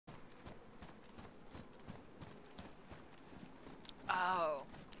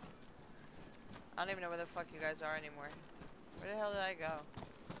I don't even know where the fuck you guys are anymore. Where the hell did I go?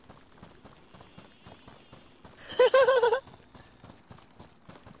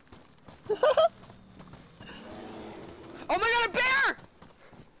 Oh my god, a bear!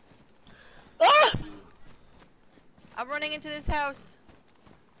 Ah! I'm running into this house.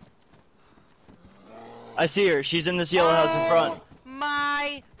 I see her. She's in this yellow house in front. Oh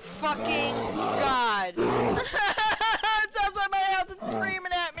my fucking god. It sounds like my house is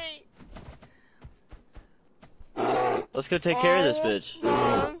screaming at me. Let's go take care of this bitch.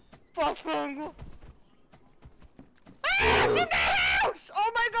 My fucking... Ah, in the house!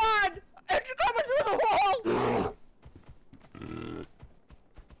 Oh my god! It's coming through the wall!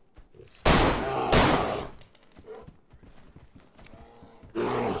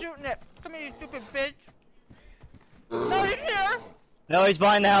 I'm shooting it. Come here, you stupid bitch. No, he's here. No, he's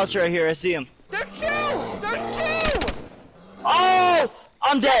behind the house right here. I see him. There's two! There's two! Oh!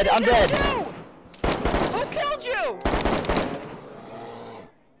 I'm dead. I'm There's dead. two! Who killed you?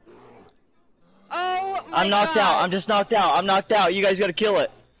 Oh my I'm knocked god. out. I'm just knocked out. I'm knocked out. You guys gotta kill it.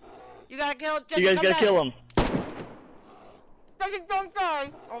 You gotta kill it. You guys gotta kill him. Jesse, don't die.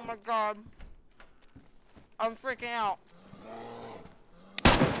 Oh my god. I'm freaking out.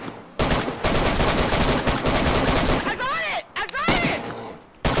 I got it! I got it!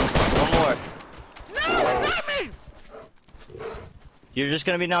 One more. No, it got me! You're just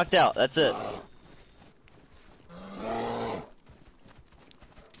gonna be knocked out. That's it.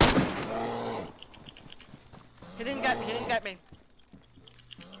 He didn't get me. He didn't get me.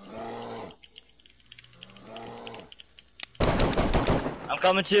 I'm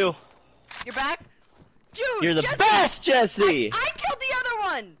coming too. You're back? Dude, You're the Jesse, best, Jesse! I killed the other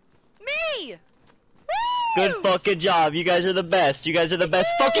one! Me! Woo! Good fucking job. You guys are the best. You guys are the best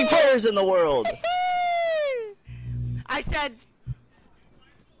fucking players in the world. I said...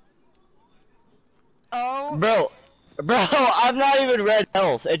 Oh... Bro, I'm not even red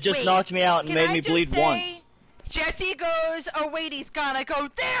health. It just Wait, knocked me out and can made I me just bleed say, once. Jesse goes, oh wait, he's gone. I go,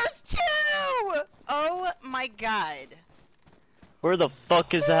 there's two! Oh my god. Where the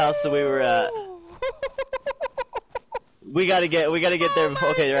fuck is the house that we were at? We gotta get there before.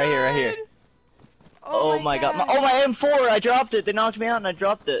 Okay, right here, right here. Oh my god. Oh, my M4! I dropped it. They knocked me out and I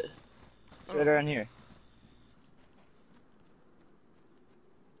dropped it. It's right around here.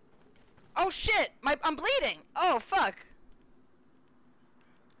 Oh shit! I'm bleeding! Oh fuck!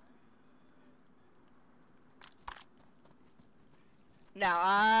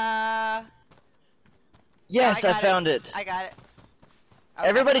 Now, Yes, I found it. I got it. Okay,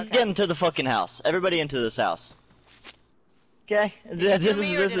 Everybody okay. get into the fucking house. Everybody into this house. Okay? Did you do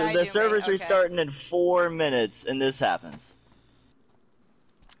me or did I do The me? server's Okay. restarting in 4 minutes and this happens.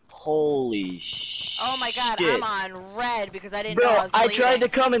 Holy shit. Oh my god, I'm on red because I didn't know I Bro, was I bleeding. tried to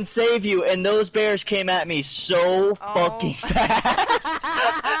come and save you and those bears came at me so fucking fast.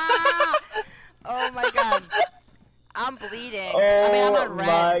 Oh my god. I'm bleeding. Oh I mean, I'm on red.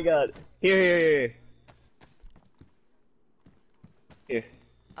 my god. Here. Here.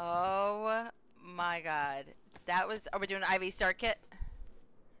 Oh my god. That was. Are we doing an IV start kit?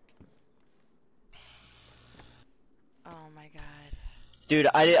 Oh my god. Dude,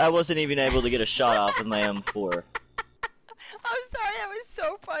 I wasn't even able to get a shot off with my M4. I'm sorry, that was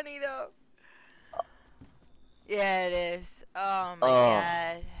so funny though. Yeah, it is. Oh my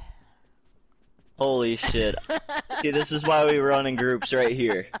god. Holy shit. See, this is why we run in groups right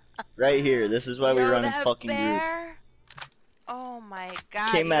here. Right here. This is why we run in fucking groups. Oh my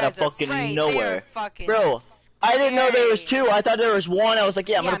god. Came you out of guys are fucking great. They nowhere. are fucking Bro, I didn't know there was scary. two. I thought there was one. I was like,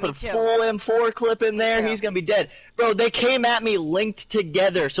 yeah, I'm Yeah, gonna me put a too. full M4 clip in there. too. He's gonna be dead. Bro, they came at me linked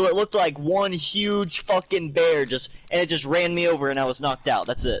together, so it looked like one huge fucking bear and it just ran me over and I was knocked out.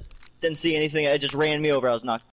 That's it. Didn't see anything. It just ran me over. I was knocked